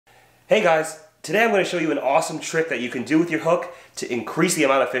Hey guys, today I'm going to show you an awesome trick that you can do with your hook to increase the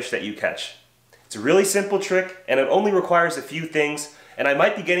amount of fish that you catch. It's a really simple trick and it only requires a few things, and I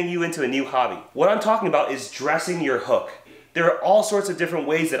might be getting you into a new hobby. What I'm talking about is dressing your hook. There are all sorts of different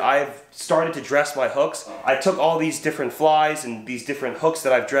ways that I've started to dress my hooks. I took all these different flies and these different hooks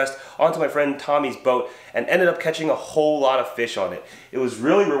that I've dressed onto my friend Tommy's boat and ended up catching a whole lot of fish on it. It was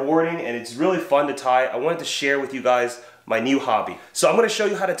really rewarding and it's really fun to tie. I wanted to share with you guys my new hobby. So I'm going to show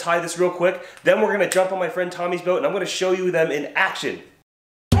you how to tie this real quick, then we're going to jump on my friend Tommy's boat and I'm going to show you them in action.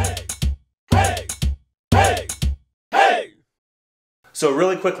 So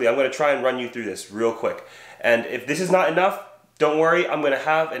really quickly, I'm going to try and run you through this real quick. And if this is not enough, don't worry, I'm going to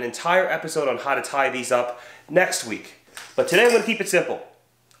have an entire episode on how to tie these up next week. But today I'm going to keep it simple.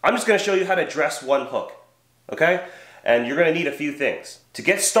 I'm just going to show you how to dress one hook, okay? And you're going to need a few things. To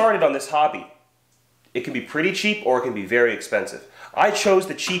get started on this hobby, it can be pretty cheap or it can be very expensive. I chose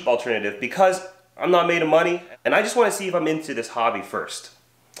the cheap alternative because I'm not made of money and I just want to see if I'm into this hobby first.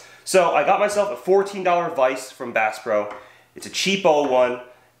 So I got myself a $14 vise from Bass Pro. It's a cheap old one.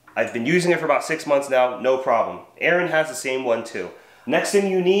 I've been using it for about 6 months now, no problem. Aaron has the same one too. Next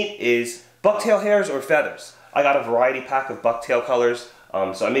thing you need is bucktail hairs or feathers. I got a variety pack of bucktail colors,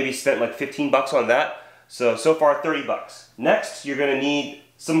 so I maybe spent like 15 bucks on that. So far 30 bucks. Next, you're gonna need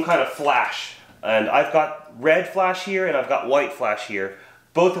some kind of flash. And I've got red flash here and I've got white flash here,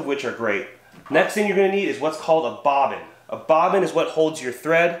 both of which are great. Next thing you're gonna need is what's called a bobbin. A bobbin is what holds your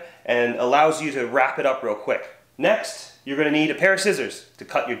thread and allows you to wrap it up real quick. Next, you're going to need a pair of scissors to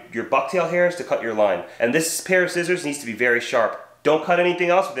cut your bucktail hairs, to cut your line. And this pair of scissors needs to be very sharp. Don't cut anything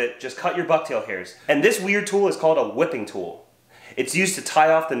else with it, just cut your bucktail hairs. And this weird tool is called a whipping tool. It's used to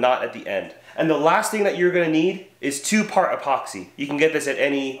tie off the knot at the end. And the last thing that you're going to need is 2-part epoxy. You can get this at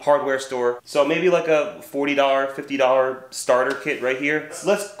any hardware store. So maybe like a $40, $50 starter kit right here. So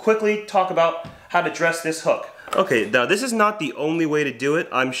let's quickly talk about how to dress this hook. Okay, now this is not the only way to do it.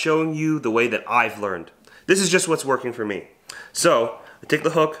 I'm showing you the way that I've learned. This is just what's working for me. So, I take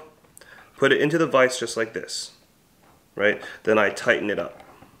the hook, put it into the vise just like this, right? Then I tighten it up.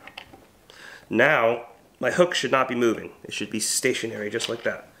 Now, my hook should not be moving. It should be stationary just like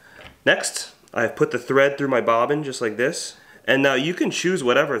that. Next, I've put the thread through my bobbin just like this. And now you can choose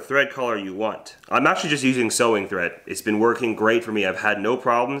whatever thread color you want. I'm actually just using sewing thread. It's been working great for me. I've had no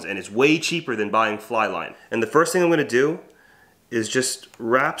problems and it's way cheaper than buying fly line. And the first thing I'm going to do is just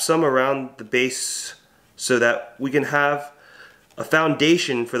wrap some around the base so that we can have a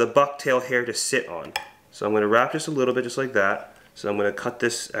foundation for the bucktail hair to sit on. So I'm going to wrap just a little bit just like that. So I'm going to cut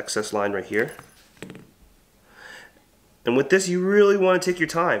this excess line right here. And with this you really want to take your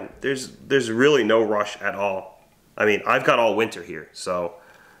time. There's really no rush at all. I mean, I've got all winter here, so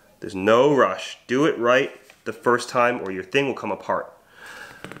there's no rush. Do it right the first time or your thing will come apart.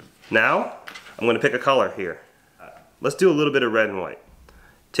 Now, I'm going to pick a color here. Let's do a little bit of red and white.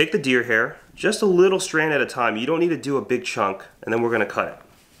 Take the deer hair, just a little strand at a time. You don't need to do a big chunk, and then we're going to cut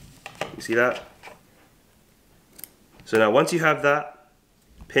it. You see that? So now once you have that,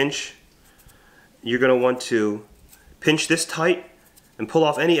 pinch. You're going to want to pinch this tight and pull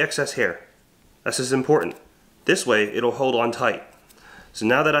off any excess hair. This is important. This way it'll hold on tight. So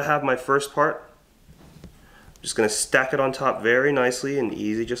now that I have my first part, I'm just going to stack it on top very nicely and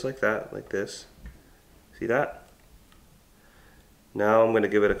easy, just like that, like this. See that? Now I'm going to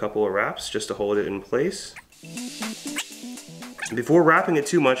give it a couple of wraps just to hold it in place. Before wrapping it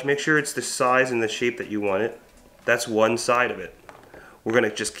too much, make sure it's the size and the shape that you want it. That's one side of it. We're going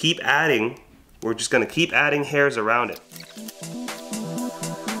to just keep adding, hairs around it.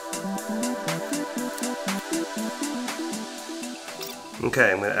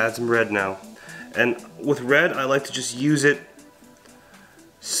 Okay, I'm going to add some red now. And with red, I like to just use it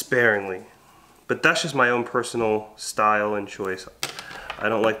sparingly. But that's just my own personal style and choice. I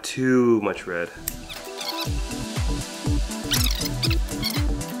don't like too much red.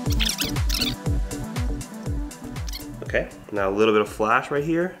 Okay, now a little bit of flash right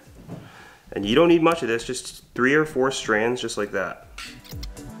here. And you don't need much of this, just 3 or 4 strands just like that.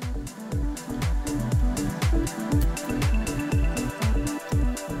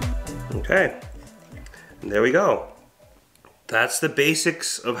 Okay, and there we go. That's the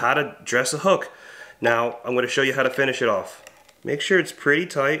basics of how to dress a hook. Now, I'm going to show you how to finish it off. Make sure it's pretty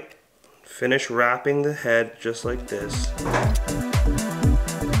tight. Finish wrapping the head just like this.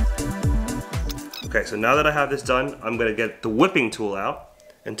 Okay, so now that I have this done, I'm going to get the whipping tool out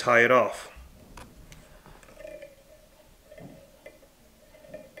and tie it off.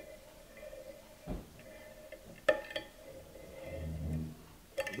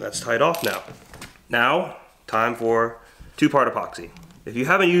 That's tied off now. Now, time for 2-part epoxy. If you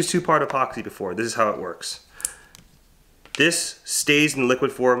haven't used two-part epoxy before, this is how it works. This stays in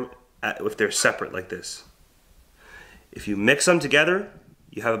liquid form if they're separate like this. If you mix them together,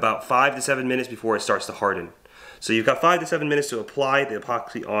 you have about 5 to 7 minutes before it starts to harden. So you've got 5 to 7 minutes to apply the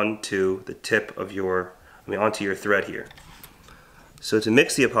epoxy onto the tip of your, onto your thread here. So to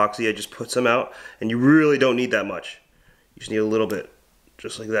mix the epoxy, I just put some out, and you really don't need that much. You just need a little bit,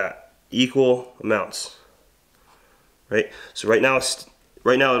 just like that. Equal amounts, right? So right now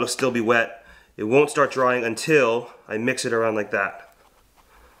it'll still be wet. It won't start drying until I mix it around like that.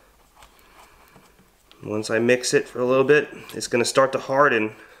 Once I mix it for a little bit, it's going to start to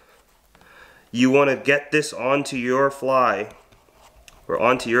harden. You want to get this onto your fly or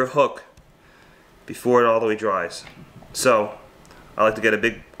onto your hook before it all the way dries. So I like to get a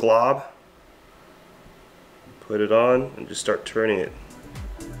big glob, put it on, and just start turning it.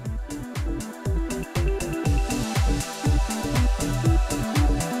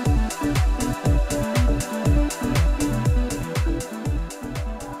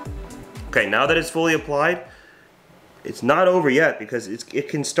 Okay, now that it's fully applied, it's not over yet because it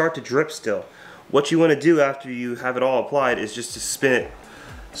can start to drip still. What you want to do after you have it all applied is just to spin it.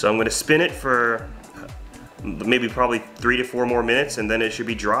 So I'm going to spin it for maybe probably 3 to 4 more minutes, and then it should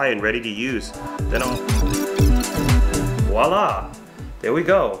be dry and ready to use. Then voila, there we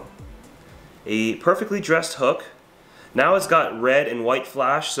go. A perfectly dressed hook. Now it's got red and white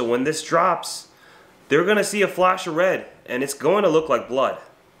flash, so when this drops, they're going to see a flash of red, and it's going to look like blood.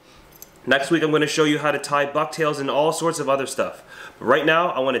 Next week I'm going to show you how to tie bucktails and all sorts of other stuff. But right now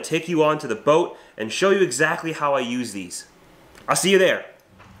I want to take you on to the boat and show you exactly how I use these. I'll see you there.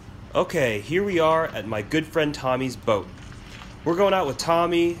 Okay, here we are at my good friend Tommy's boat. We're going out with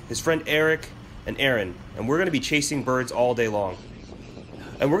Tommy, his friend Eric, and Aaron, and we're going to be chasing birds all day long.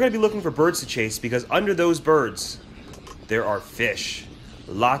 And we're going to be looking for birds to chase because under those birds there are fish.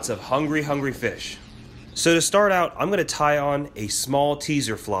 Lots of hungry fish. So to start out, I'm going to tie on a small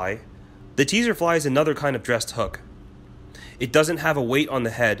teaser fly. The teaser fly is another kind of dressed hook. It doesn't have a weight on the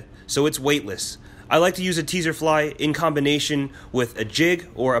head, so it's weightless. I like to use a teaser fly in combination with a jig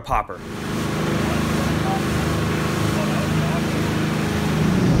or a popper.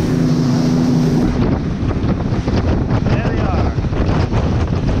 There they are.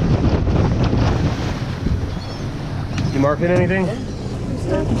 You marking anything?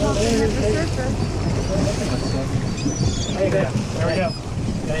 There we go.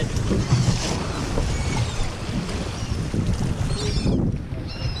 Okay.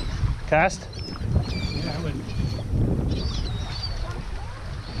 Cast? Yeah, I would.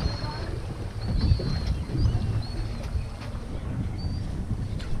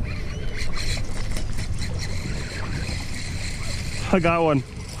 I got one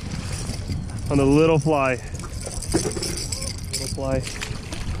on a little fly. Little fly.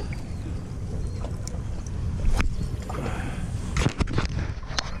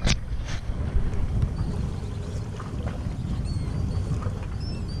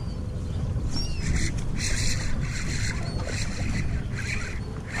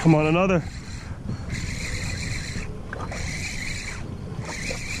 Come on, another.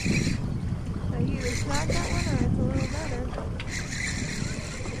 Are you snag that one or it's a little better?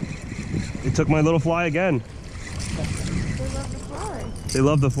 It took my little fly again. They love the fly. They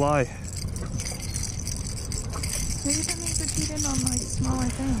love the fly. Maybe that means they're keyed in on like smaller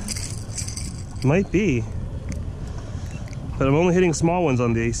things. Might be. But I'm only hitting small ones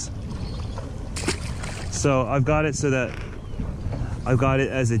on these. So I've got it so that I've got it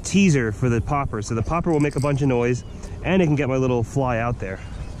as a teaser for the popper. So the popper will make a bunch of noise and it can get my little fly out there.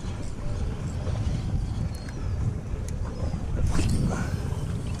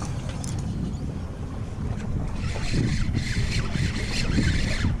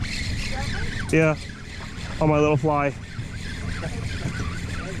 Yeah, on my little fly.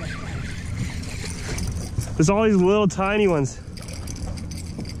 There's all these little tiny ones.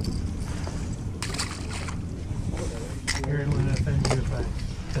 Aaron wouldn't offend you if I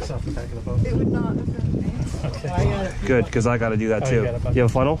piss off the back of the boat. It would not offend me. Okay. Good, because I got to do that Oh, too. you got a bucket. You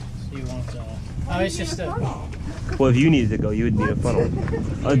have a funnel? You won't. Oh, it's just a. Well, if you needed to go, you would need a funnel.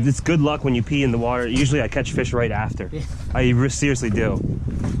 It's good luck when you pee in the water. Usually I catch fish right after. I seriously do.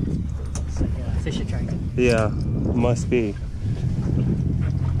 It's like a fish attraction. Yeah, must be.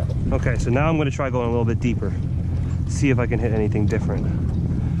 Okay, so now I'm going to try going a little bit deeper. See if I can hit anything different.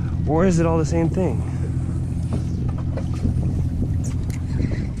 Or is it all the same thing?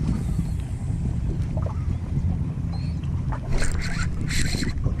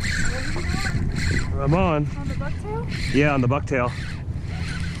 I'm on. On the bucktail? Yeah, on the bucktail.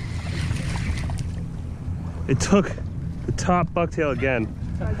 It took The top bucktail again.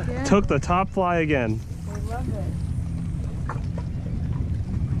 Again? Took the top fly again. I love it.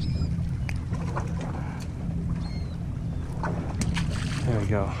 There we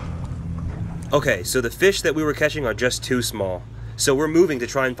go. Okay, so the fish that we were catching are just too small. So we're moving to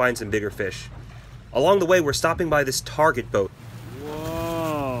try and find some bigger fish. Along the way, we're stopping by this target boat.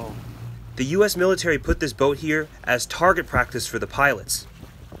 Whoa. The US military put this boat here as target practice for the pilots.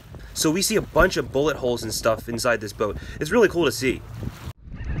 So we see a bunch of bullet holes and stuff inside this boat. It's really cool to see.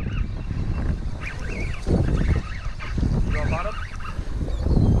 You on bottom?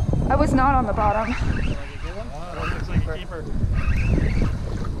 I was not on the bottom. That looks like a keeper.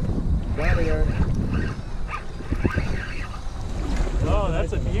 Got it, Eric. Oh,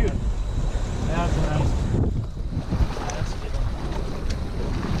 that's a beaut. That's nice. That's a good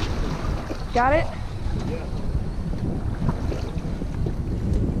one. Got it? Yeah.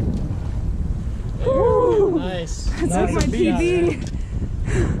 Woo! Nice. It's like my PB.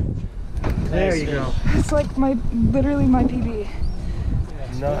 There you go. It's like literally my PB.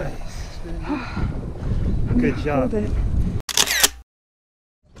 Nice. Good job. Hold it.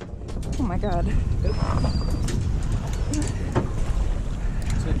 Oh my god.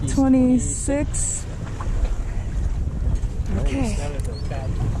 26. Okay.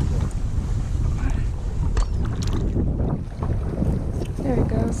 There it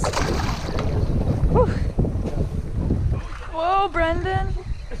goes. Whew. Whoa, Brendan.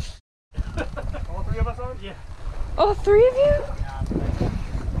 All three of us on? Yeah. Oh, 3 of you?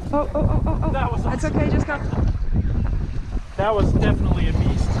 Oh. That was awesome. It's okay, just go. That was definitely a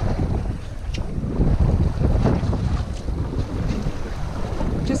beast.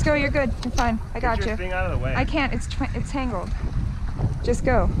 Just go, you're good. You're fine. I got Get your you. thing out of the way. I can't, it's tangled. Just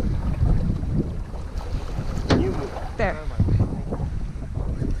go. You move. There.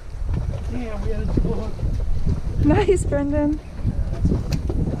 Damn, we had a double hook. Nice, Brendan.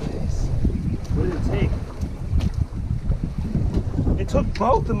 Nice. What did it take? It took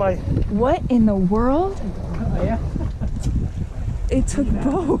both of my... What in the world? Oh, yeah. It took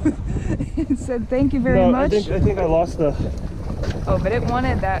both. It said thank you very much. I think I lost the Oh, but it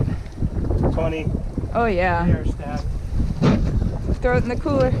wanted that. 20. Oh yeah. There, stab. Throw it in the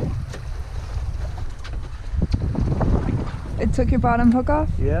cooler. It took your bottom hook off?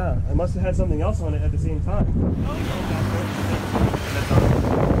 Yeah, I must have had something else on it at the same time.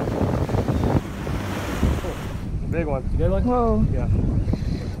 Big one. You good one? Whoa. Yeah.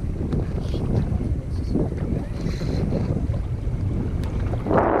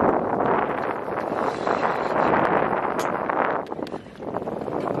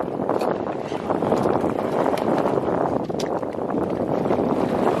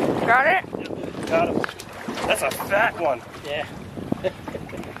 Got it? Got him. That's a fat one. Yeah.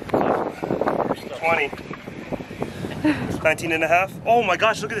 20. 19 and a half. Oh my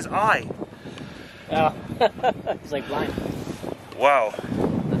gosh, look at his eye. Oh, it's like blind. Wow.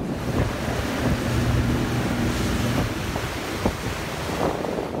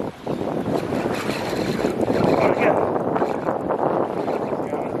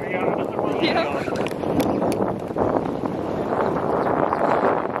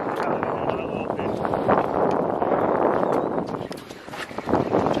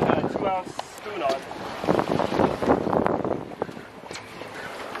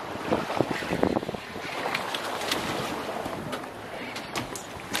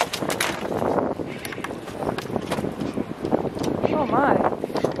 Oh my.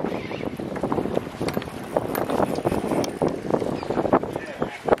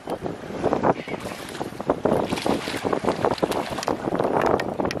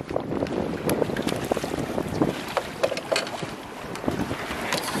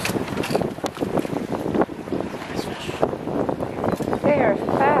 They are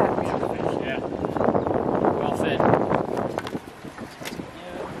fat. Yeah. Well fed.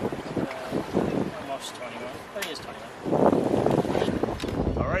 Almost 21. I think it's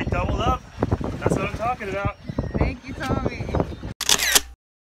 21. All right, doubled up. That's what I'm talking about. Thank you, Tommy.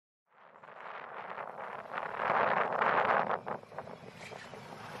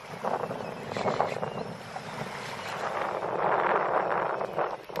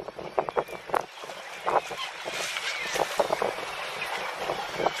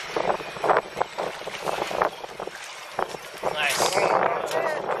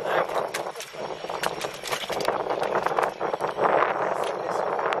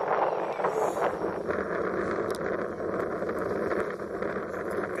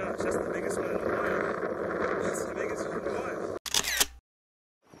 Gosh, that's the biggest one in a while. That's the biggest one in a while.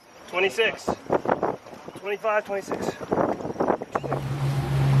 26. 25, 26.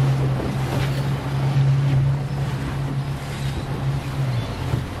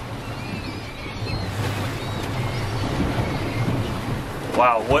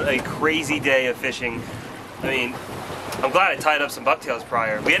 Wow, what a crazy day of fishing. I mean, I'm glad I tied up some bucktails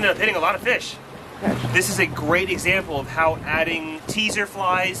prior. We ended up hitting a lot of fish. This is a great example of how adding teaser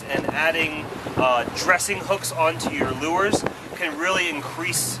flies and adding dressing hooks onto your lures can really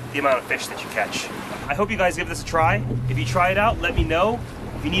increase the amount of fish that you catch. I hope you guys give this a try. If you try it out, let me know.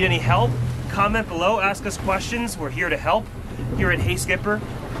 If you need any help, comment below, ask us questions. We're here to help. Here at Hey Skipper,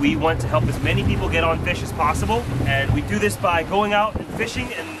 we want to help as many people get on fish as possible, and we do this by going out and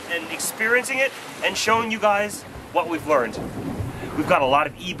fishing and experiencing it and showing you guys what we've learned. We've got a lot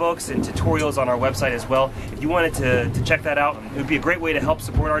of ebooks and tutorials on our website as well. If you wanted to check that out, it would be a great way to help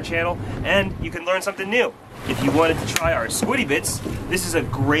support our channel, and you can learn something new. If you wanted to try our Squidy bits, this is a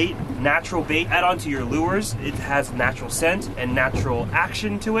great natural bait. Add onto your lures. It has natural scent and natural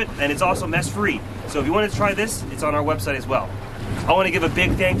action to it, and it's also mess-free. So if you wanted to try this, it's on our website as well. I want to give a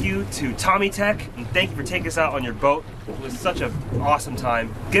big thank you to Tommy Tech, and thank you for taking us out on your boat. It was such an awesome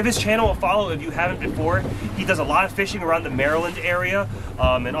time. Give his channel a follow if you haven't before. He does a lot of fishing around the Maryland area,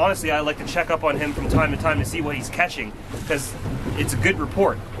 and honestly, I like to check up on him from time to time to see what he's catching, because it's a good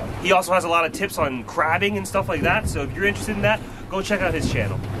report. He also has a lot of tips on crabbing and stuff like that, so if you're interested in that, go check out his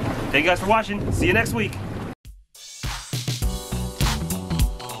channel. Thank you guys for watching. See you next week.